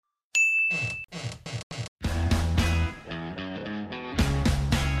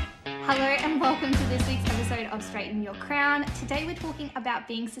Hello and welcome to this week's episode of Straighten Your Crown. Today we're talking about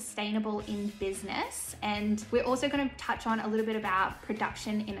being sustainable in business, and we're also going to touch on a little bit about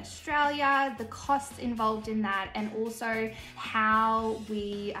production in Australia, the costs involved in that, and also how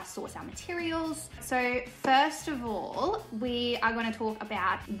we source our materials. So first of all, we are going to talk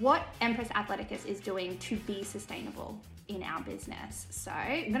about what Empress Athleticus is doing to be sustainable in our business. So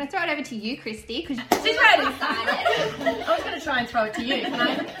I'm going to throw it over to you, Christy, because she's really excited. I was going to try and throw it to you.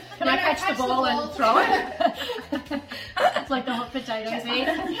 Can I catch the ball and throw it? It's like the hot potatoes eat.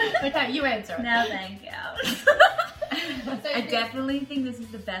 Okay, you answer it. No, thank you. I definitely think this is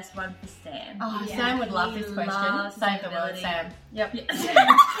the best one for Sam. Oh, yeah. Sam would love this question. Save the world, Sam. Yep. Yeah.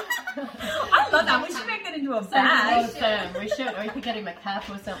 I love that. We should make that into a bag. Sam. We should. Or you could get him a cap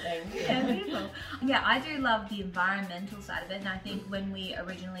or something. Yeah, beautiful. Yeah, I do love the environmental side of it. And I think when we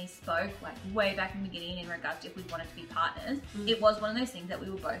originally spoke, like way back in the beginning in regards to if we wanted to be partners, it was one of those things that we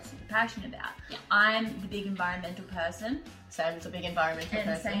were both super passionate about. Yeah. I'm the big environmental person. Sam's a big environmental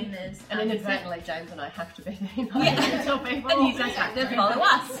person. Same as, and inadvertently, James and I have to be the environmental people. And you just have to follow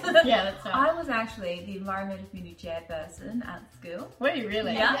us. Yeah, that's right. I was actually the environmental community chairperson at school. Were you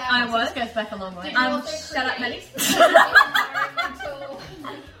really? Yeah, I was. This goes back a long way. Shut up, Maddie.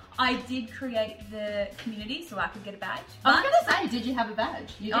 I did create the community so I could get a badge. I was going to say, did you have a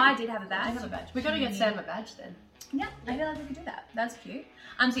badge? I did have a badge. I have a badge. We've got to get Sam a badge then. Yeah, I feel like we could do that. That's cute.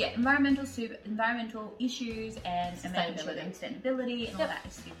 So yeah, environmental issues and sustainability and all that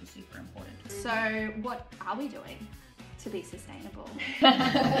is super, super important. So what are we doing to be sustainable?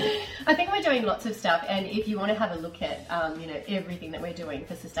 I think we're doing lots of stuff, and if you want to have a look at everything that we're doing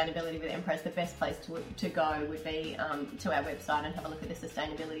for sustainability with Empress, the best place to go would be to our website and have a look at the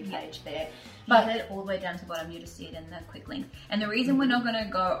sustainability page there. But head all the way down to the bottom, you just see it in the quick link. And the reason we're not going to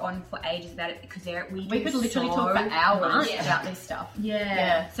go on for ages about it because we could literally talk for hours about this stuff.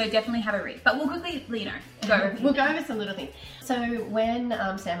 Yeah. So definitely have a read. But we'll quickly, we'll go over some little things. So when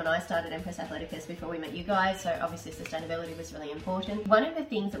Sam and I started Empress Athleticus before we met you guys, so obviously sustainability was really important. One of the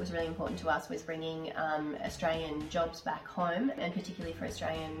things that was really important to us was bringing Australian jobs back home, and particularly for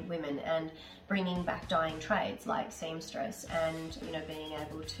Australian women, and bringing back dying trades like seamstress, and being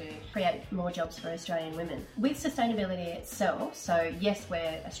able to create more jobs for Australian women. With sustainability itself, so yes,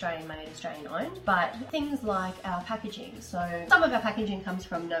 we're Australian made, Australian owned, but things like our packaging. So some of our packaging comes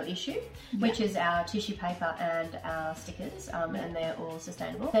from No Issue, which is our tissue paper and our stickers, and they're all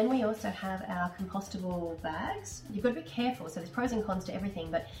sustainable. Then we also have our compostable bags. You've got to be careful, so there's pros and cons to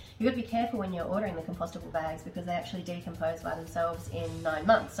everything, but you've got to be careful when you're ordering the compostable bags because they actually decompose by themselves in 9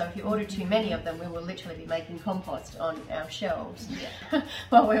 months. So if you order too many of them, we will literally be making compost on our shelves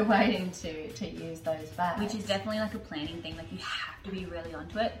while we're waiting to use those bags. Which is definitely like a planning thing, like you have to be really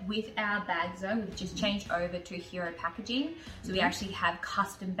onto it. With our bags though, we've just changed over to Hero Packaging. So we actually have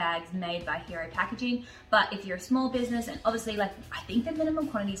custom bags made by Hero Packaging. But if you're a small business, and obviously I think the minimum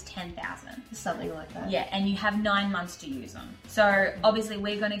quantity is 10,000. Something like that. Yeah, and you have 9 months to use them. So obviously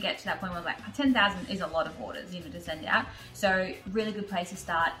we're going to get to that point where 10,000 is a lot of orders to send out. So really good place to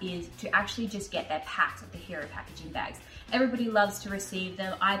start is to actually just get their packs of the Hero Packaging bags. Everybody loves to receive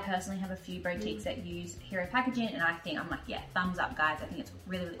them. I personally have a few boutiques that use Hero Packaging, and I'm like, yeah, thumbs up, guys. I think it's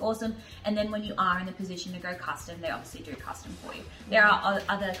really, really awesome. And then when you are in the position to go custom, they obviously do custom for you. There are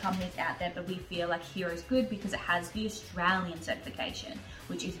other companies out there, but we feel like Hero's good because it has the Australian certification,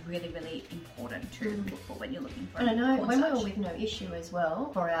 which is really, really important to look for when you're looking for. And I know when we were with No Issue as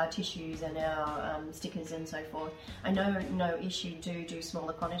well, for our tissues and our stickers and so forth, I know No Issue do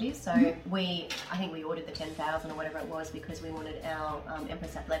smaller quantities. So I think we ordered the 10,000 or whatever it was because we wanted our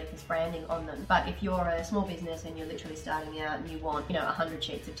Empress Athleticus branding on them. But if you're a small business and you're literally starting out and you want 100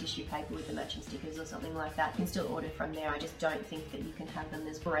 sheets of tissue paper with the matching stickers or something like that, you can still order from there. I just don't think that you can have them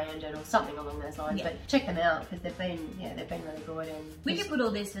as branded or something along those lines. Yeah. But check them out because they've been really good. And we can put all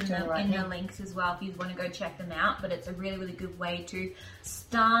this in the links as well if you want to go check them out. But it's a really, really good way to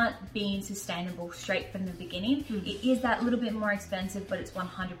start being sustainable straight from the beginning. It is that little bit more expensive, but it's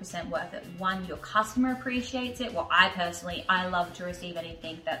 100% worth it. One, your customer appreciates it. Well, I love to receive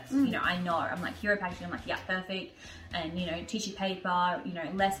anything that's, I know. I'm like, Hero Packaging, I'm like, yeah, perfect. And, tissue paper,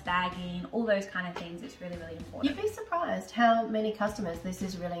 less bagging, all those kind of things. It's really, really important. You'd be surprised how many customers this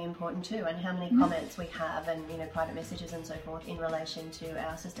is really important to, and how many comments we have and, private messages and so forth in relation to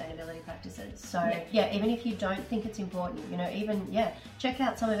our sustainability practices. So, even if you don't think it's important, check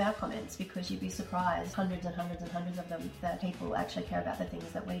out some of our comments because you'd be surprised, hundreds and hundreds and hundreds of them, that people actually care about the things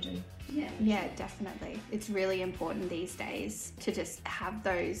that we do. Yeah, definitely. It's really important these days to just have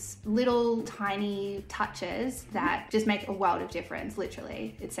those little tiny touches that that just make a world of difference.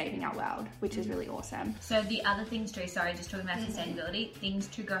 Literally, it's saving our world, which is really awesome. So the other things too, sorry, just talking about sustainability, things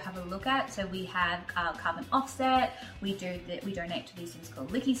to go have a look at. So we have carbon offset. We donate to these things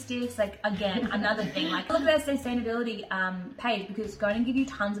called licky sticks. Like, again, another thing, like look at their sustainability page, because it's going to give you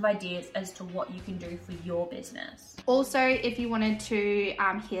tons of ideas as to what you can do for your business. Also, if you wanted to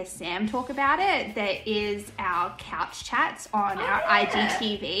hear Sam talk about it, there is our couch chats on our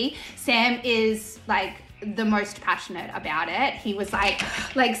IGTV. Sam is like the most passionate about it. He was like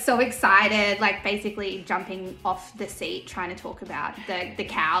so excited, like basically jumping off the seat trying to talk about the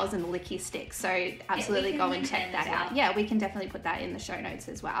cows and the licky sticks. So absolutely go and check that out. Yeah, we can definitely put that in the show notes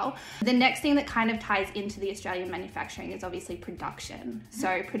as well. The next thing that kind of ties into the Australian manufacturing is obviously production.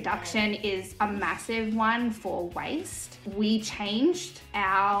 So production is a massive one for waste. We changed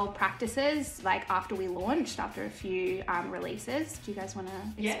our practices like after we launched, after a few releases. Do you guys want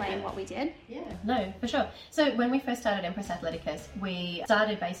to explain what we did? Yeah, no, for sure. So when we first started Empress Athleticus, we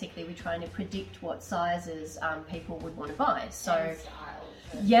started basically with trying to predict what sizes people would want to buy. So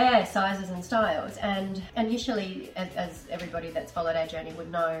yeah, sizes and styles. And initially, as everybody that's followed our journey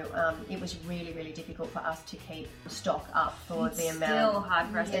would know, it was really, really difficult for us to keep stock up for the amount. Still hard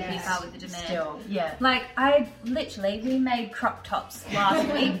for us to keep up with the demand. Still, yeah. Like, we made crop tops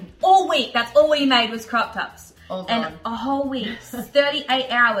last week. All week, that's all we made was crop tops. And a whole week, 38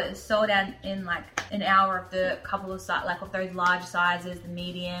 hours sold out in like an hour of the couple of of those large sizes, the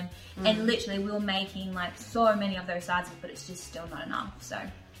medium, and literally we were making like so many of those sizes, but it's just still not enough. So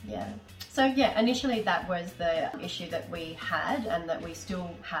initially that was the issue that we had and that we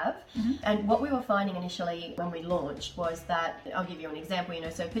still have. And what we were finding initially when we launched was that, I'll give you an example,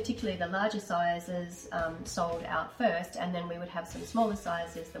 so particularly the larger sizes sold out first, and then we would have some smaller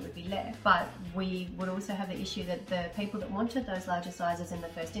sizes that would be left. But we would also have the issue that the people that wanted those larger sizes in the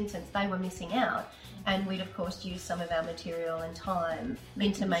first instance, they were missing out. And we'd of course use some of our material and time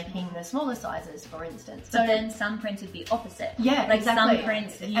into making the smaller sizes, for instance. But then some prints would be opposite. Yeah, like exactly. Some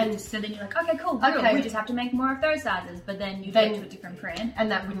prints, so then you're like, okay, cool, we just have to make more of those sizes. But then you get to a different print,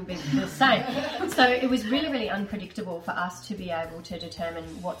 and that wouldn't be the same. So it was really, really unpredictable for us to be able to determine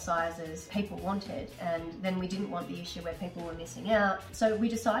what sizes people wanted, and then we didn't want the issue where people were missing out. So we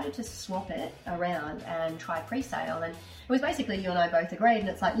decided to swap it around and try pre-sale, and it was basically you and I both agreed, and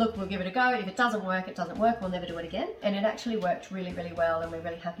it's like, look, we'll give it a go. If it doesn't work, it doesn't work. We'll never do it again. And it actually worked really, really well, and we're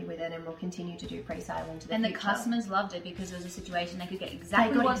really happy with it, and we'll continue to do pre-sale into the future. And the customers loved it because it was a situation they could get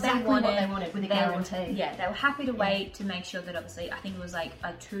exactly what they wanted with a guarantee. They were happy to wait to make sure that obviously, I think it was like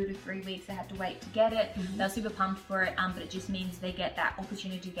 2 to 3 weeks they had to wait to get it. They were super pumped for it, but it just means they get that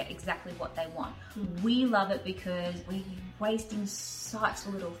opportunity to get exactly what they want. We love it because we're wasting such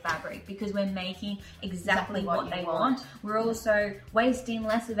little fabric because we're making exactly what they want. We're also wasting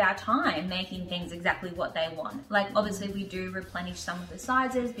less of our time making things exactly what they want. Like obviously we do replenish some of the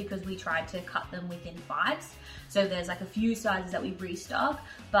sizes because we tried to cut them within 5s. So there's like a few sizes that we restock,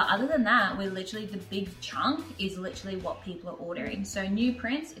 but other than that, we're literally, the big chunk is literally what people are ordering. So new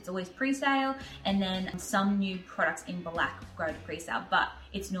prints, it's always pre-sale, and then some new products in black go to pre-sale, but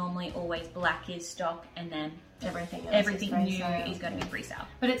it's normally always black is stock, and then everything new is going to be pre-sale.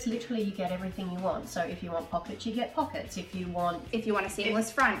 But it's literally you get everything you want. So if you want pockets, you get pockets. If you want a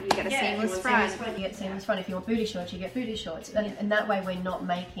seamless front, you get a seamless front. You get seamless front. If you want booty shorts, you get booty shorts. And that way we're not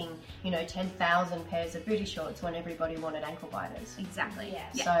making 10,000 pairs of booty shorts when everybody wanted ankle biters. Exactly.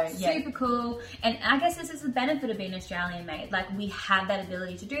 So super cool. And I guess this is the benefit of being Australian made. Like we have that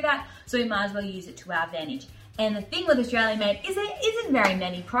ability to do that, so we might as well use it to our advantage. And the thing with Australian made is there isn't very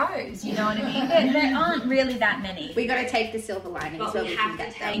many pros, you know what I mean? There aren't really that many. We got to take the silver lining, but so we can have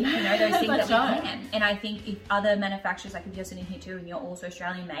get to take, them. those things that we can. And I think if other manufacturers, like if you're sitting here too and you're also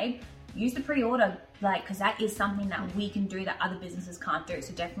Australian made, use the pre-order, because that is something that we can do that other businesses can't do.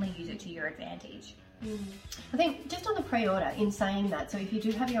 So definitely use it to your advantage. I think just on the pre-order, in saying that, so if you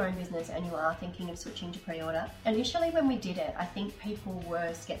do have your own business and you are thinking of switching to pre-order, initially when we did it, I think people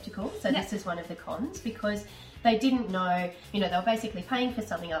were skeptical. So this is one of the cons, because they didn't know, they were basically paying for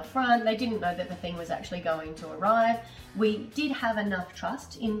something up front. They didn't know that the thing was actually going to arrive. We did have enough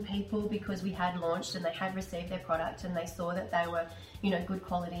trust in people because we had launched and they had received their product and they saw that they were, good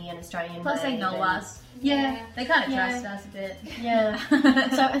quality and Australian Plus made. They know us. Yeah. They kind of trust us a bit. Yeah.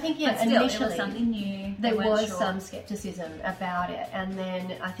 So I think, but still, initially it was something new. There was some skepticism about it. And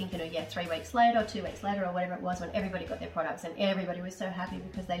then I think, 3 weeks later, 2 weeks later, or whatever it was, when everybody got their products and everybody was so happy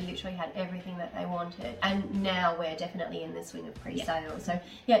because they literally had everything that they wanted. And now we're definitely in the swing of pre-sale. So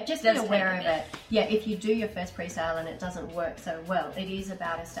just be aware of it. Yeah, if you do your first pre-sale and it doesn't work so well, it is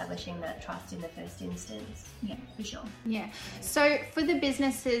about establishing that trust in the first instance. Yeah, for sure. Yeah. So for the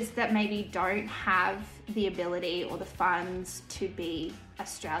businesses that maybe don't have the ability or the funds to be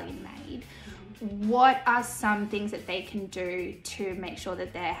Australian made, what are some things that they can do to make sure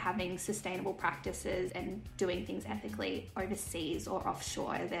that they're having sustainable practices and doing things ethically overseas or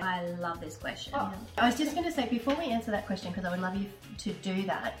offshore? I love this question. Oh, I was just going to say, before we answer that question, because I would love you to do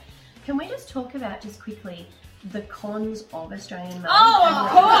that, can we just talk about just quickly the cons of Australian made? Oh, of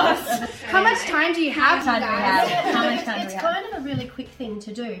course! How much time do you have, How much time do we have? How much time do It's we have? kind of a really quick thing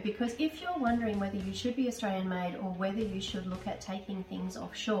to do, because if you're wondering whether you should be Australian made or whether you should look at taking things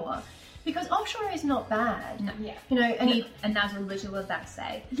offshore, because offshore is not bad. No. Yeah. You know, and And that's what literally what that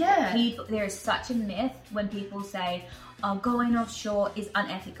say. Yeah. There is such a myth when people say, oh, going offshore is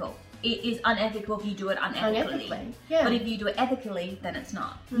unethical. It is unethical if you do it unethically. Unethically, yeah. But if you do it ethically, then it's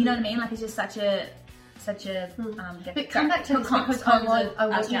not. You know what I mean? Like, it's just such a but come back to this, because I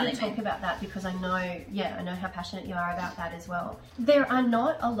want you to talk about that, because I know how passionate you are about that as well. There are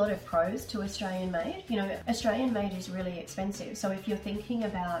not a lot of pros to Australian made. You know, Australian made is really expensive. So if you're thinking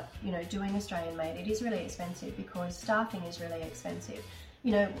about, you know, doing Australian made, it is really expensive because staffing is really expensive.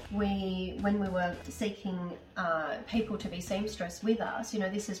 You know, when we were seeking people to be seamstress with us, you know,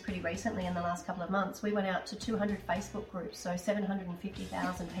 this is pretty recently in the last couple of months, we went out to 200 Facebook groups, so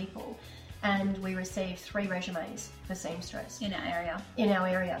 750,000 people. And we received 3 resumes for seamstress in our area. In our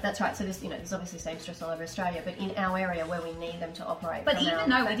area, that's right. So there's, you know, there's obviously seamstress all over Australia, but in our area where we need them to operate. But from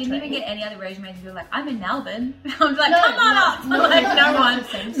even our though we didn't factory- even get any other resumes, we were like, I'm in Melbourne. I'm like, No, come on no, up. no, Like, no, no not one, the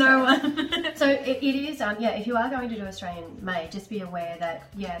seamstress. no one. So it is, if you are going to do Australian made, just be aware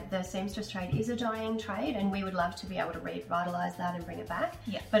that, the seamstress trade is a dying trade, and we would love to be able to revitalise that and bring it back.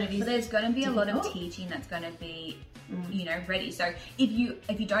 Yeah, but it is. So there's going to be a lot of difficult. teaching that's going to be, you know, ready. So if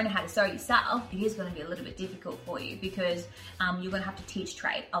you don't know how to sew yourself, it is going to be a little bit difficult for you, because you're going to have to teach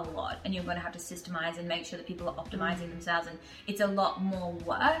trade a lot, and you're going to have to systemize and make sure that people are optimizing themselves, and it's a lot more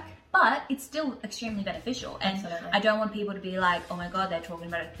work. But it's still extremely beneficial. And Absolutely. I don't want people to be like, oh my God, they're talking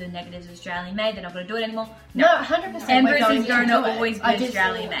about the negatives of Australian made, they're not going to do it anymore. No, 100%. Empress is going going to always be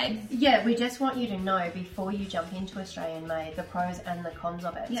Australian made. Yeah, we just want you to know before you jump into Australian made the pros and the cons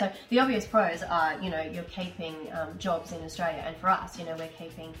of it. Yeah. So the obvious pros are, you know, you're keeping jobs in Australia, and for us, you know, we're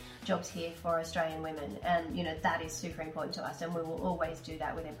keeping jobs here for Australian women, and you know that is super important to us, and we will always do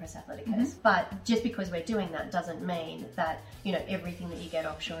that with Empress Athleticus. But just because we're doing that doesn't mean that, you know, everything that you get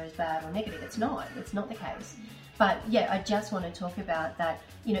offshore is bad or negative. It's not the case. But yeah, I just want to talk about that.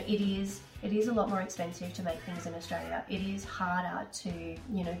 You know, it is a lot more expensive to make things in Australia. It is harder to,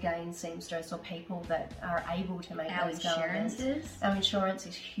 you know, gain seamstress or people that are able to make Our those garments. insurances. Our insurance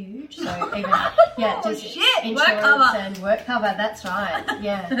is huge. So even just shit, insurance work cover. and work cover. That's right.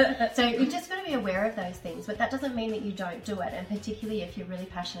 Yeah. So you've just got to be aware of those things, but that doesn't mean that you don't do it. And particularly if you're really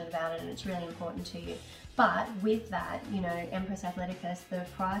passionate about it and it's really important to you. But with that, you know, Empress Athleticus, the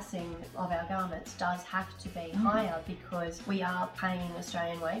pricing of our garments does have to be higher, because we are paying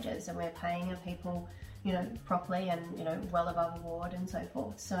Australian wages and we're paying our people, you know, properly and, you know, well above award and so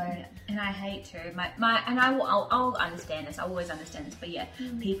forth. So And I hate to, I'll understand this. I always understand this, but yeah,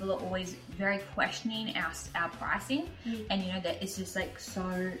 people are always very questioning our pricing, and you know that it's just like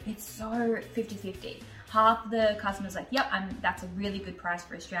it's so 50-50. Half the customers like, yep, that's a really good price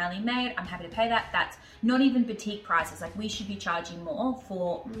for Australian made. I'm happy to pay that. That's not even boutique prices. Like, we should be charging more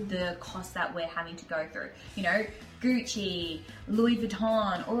for the cost that we're having to go through. You know, Gucci, Louis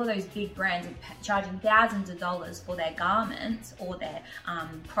Vuitton, all of those big brands are charging thousands of dollars for their garments or their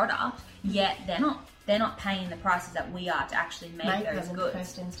product, yet they're not paying the prices that we are to actually make those them in goods. the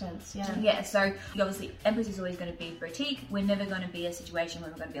first instance, yeah. Yeah, so obviously Empress is always going to be boutique. We're never going to be a situation where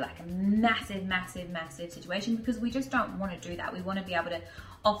we're going to be like a massive, massive, massive situation, because we just don't want to do that. We want to be able to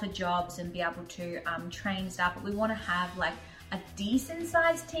offer jobs and be able to train staff, but we want to have like a decent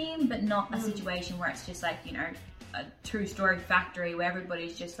sized team, but not a situation where it's just like, you know, a 2-story factory where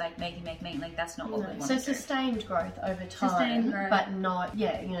everybody's just like making, like that's not what we want So to do. sustained growth over time, Sustained growth. but not,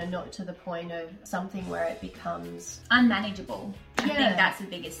 not to the point of something where it becomes Unmanageable. I Yeah. think that's the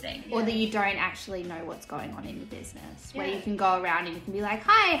biggest thing. Or that you don't actually know what's going on in your business, where you can go around and you can be like,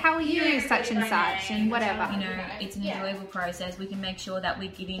 hi, how are you, such and such, and whatever. You know, it's an enjoyable process. We can make sure that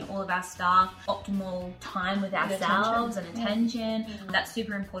we're giving all of our staff optimal time with ourselves and attention. That's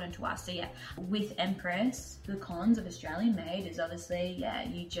super important to us. So yeah, with Empress, the cons cons of Australian made is obviously,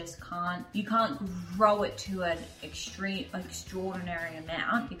 you can't grow it to an extraordinary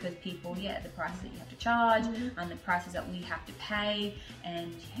amount because people, the prices that you have to charge and the prices that we have to pay,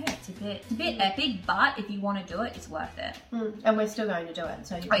 and it's a bit epic, but if you want to do it, it's worth it. And we're still going to do it,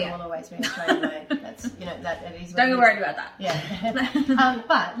 so you will always be Australian made. That's, that it is. Don't get worried about that. Yeah.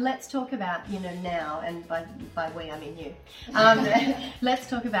 But let's talk about, now, and by we I mean you. Let's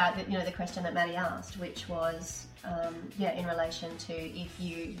talk about the question that Maddie asked, which was in relation to if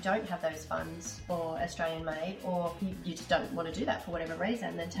you don't have those funds for Australian made, or you just don't want to do that for whatever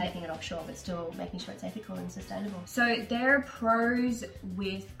reason, then taking it offshore but still making sure it's ethical and sustainable. So there are pros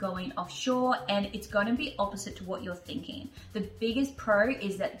with going offshore, and it's going to be opposite to what you're thinking. The biggest pro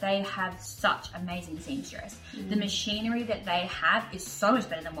is that they have such amazing seamstress. The machinery that they have is so much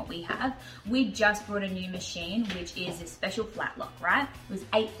better than what we have. We just brought a new machine, which is a special flat lock, right? It was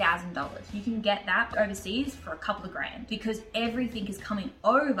 $8,000. You can get that overseas for a couple of grand because everything is coming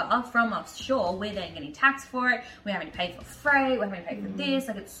over from offshore. We're then getting taxed for it. We're having to pay for freight. We're having to pay for this.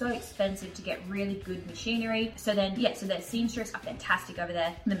 Like, it's so expensive to get really good machinery. So then, so their seamstress are fantastic over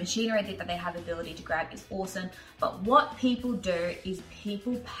there. The machinery that they have the ability to grab is awesome. But what people do is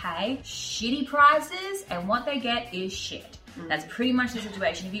people pay shitty prices, and what they get is shit. That's pretty much the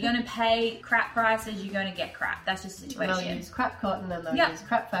situation. If you're going to pay crap prices, you're going to get crap. That's just the situation. They'll use crap cotton and they'll use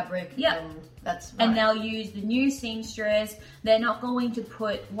crap fabric. And that's right. And they'll use the new seamstress. They're not going to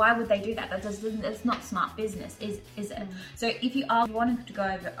put. Why would they do that? That's not smart business, is it? So if you are wanting to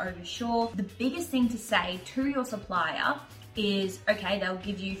go over shore, the biggest thing to say to your supplier is, okay, they'll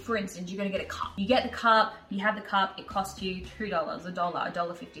give you, for instance, you're going to get a cup. You get the cup, you have the cup, it costs you $2, $1,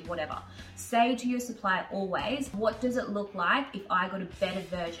 $1.50, whatever. Say to your supplier always, what does it look like if I got a better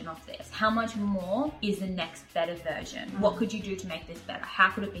version of this? How much more is the next better version? What could you do to make this better? How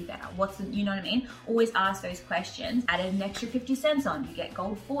could it be better? You know what I mean? Always ask those questions. Add an extra 50 cents on, you get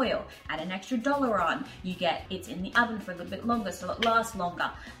gold foil. Add an extra $1 on, you get, it's in the oven for a little bit longer so it lasts longer.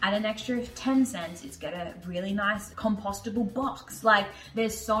 Add an extra 10 cents, it's got a really nice compostable box. Like,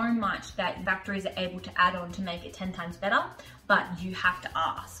 there's so much that factories are able to add on to make it 10 times better, but you have to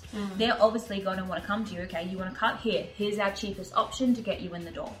ask. They're obviously going to want to come to you, okay, you want to cut here, here's our cheapest option to get you in the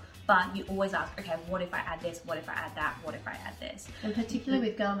door. But you always ask, okay, what if I add this? What if I add that? What if I add this? And particularly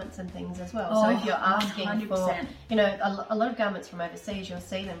with garments and things as well. So if you're asking 100%. For, a lot of garments from overseas, you'll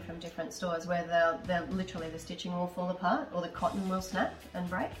see them from different stores where they're literally the stitching will fall apart or the cotton will snap and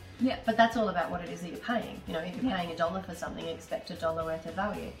break. Yeah. But that's all about what it is that you're paying. If you're paying $1 for something, expect $1 worth of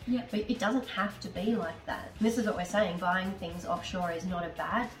value. Yeah. But it doesn't have to be like that. And this is what we're saying. Buying things offshore is not a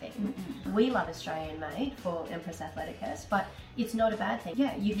bad thing. We love Australian made for Empress Athleticus, but it's not a bad thing.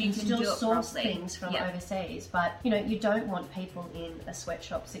 Yeah, you can still source things from overseas, but you don't want people in a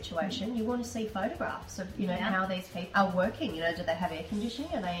sweatshop situation. You want to see photographs of how these people are working. Do they have air conditioning?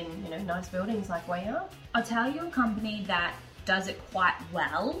 Are they in nice buildings like we are? I'll tell you a company that does it quite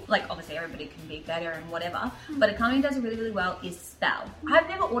well. Like, obviously everybody can be better and whatever, but a company that does it really, really well is Spell. I've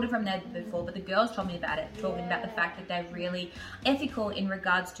never ordered from there before, but the girls told me about it, talking about the fact that they're really ethical in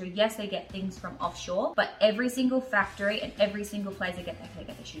regards to, yes, they get things from offshore, but every single factory and every single place they get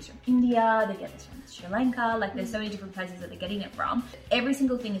their shoes from India, they get this from Sri Lanka, like there's so many different places that they're getting it from. Every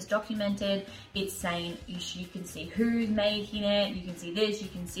single thing is documented. It's saying you can see who's making it, you can see this, you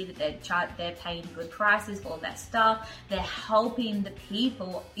can see that they're paying good prices for all that stuff. They're helping the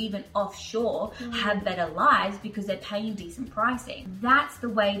people, even offshore, have better lives because they're paying decent pricing. That's the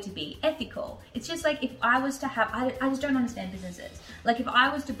way to be ethical. It's just like if I was to have, I just don't understand businesses. Like if I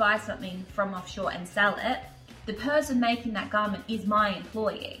was to buy something from offshore and sell it, the person making that garment is my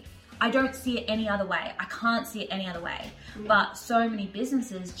employee. I don't see it any other way. I can't see it any other way. But so many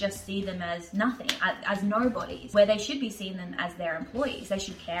businesses just see them as nothing, as nobodies, where they should be seeing them as their employees. They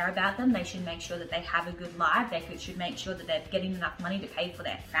should care about them. They should make sure that they have a good life. They should make sure that they're getting enough money to pay for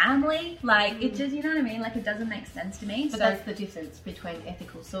their family. Like, it just, you know what I mean? Like, it doesn't make sense to me. But that's the difference between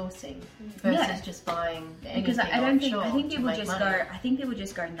ethical sourcing versus just buying anything. Because I think they would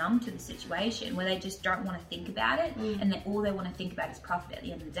just go numb to the situation where they just don't want to think about it, and all they want to think about is profit at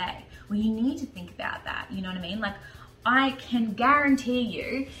the end of the day. Well, you need to think about that. You know what I mean? Like, I can guarantee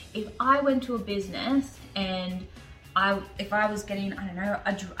you, if I went to a business and if I was getting, I don't know,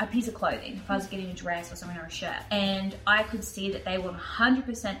 a piece of clothing, if I was getting a dress or something or a shirt, and I could see that they were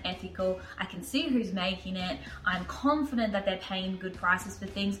 100% ethical, I can see who's making it, I'm confident that they're paying good prices for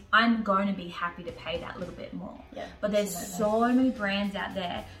things, I'm going to be happy to pay that little bit more. Yeah, but there's so many brands out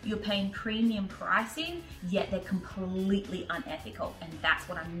there, you're paying premium pricing, yet they're completely unethical, and that's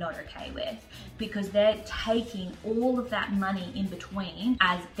what I'm not okay with, because they're taking all of that money in between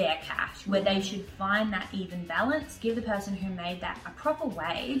as their cash, where they should find that even balance, give the person who made that a proper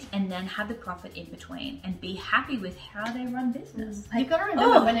wage, and then have the profit in between and be happy with how they run business. You've got to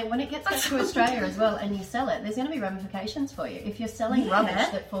remember when it gets back to Australia as well and you sell it, there's going to be ramifications for you. If you're selling rubbish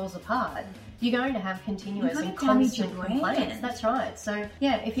that falls apart, you're going to have continuous and constant complaints. That's right. So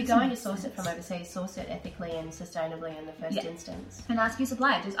yeah, if you're going to source it from overseas, source it ethically and sustainably in the first instance. And ask your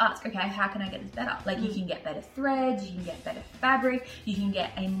supplier, just ask, okay, how can I get this better? Like you can get better threads, you can get better fabric, you can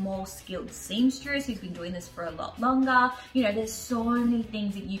get a more skilled seamstress who's been doing this for a lot longer. You know, there's so many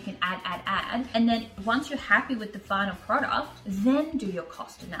things that you can add. And then once you're happy with the final product, then do your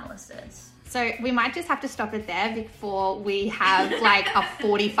cost analysis. So we might just have to stop it there before we have like a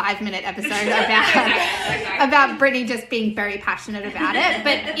 45-minute episode about Brittany just being very passionate about it.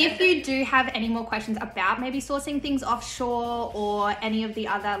 But if you do have any more questions about maybe sourcing things offshore or any of the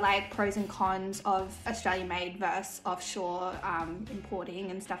other like pros and cons of Australia made versus offshore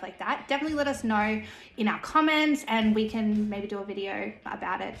importing and stuff like that, definitely let us know in our comments and we can maybe do a video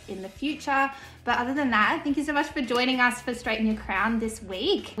about it in the future. But other than that, thank you so much for joining us for Straighten Your Crown this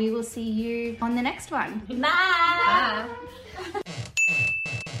week. We will see you on the next one. Bye. Bye.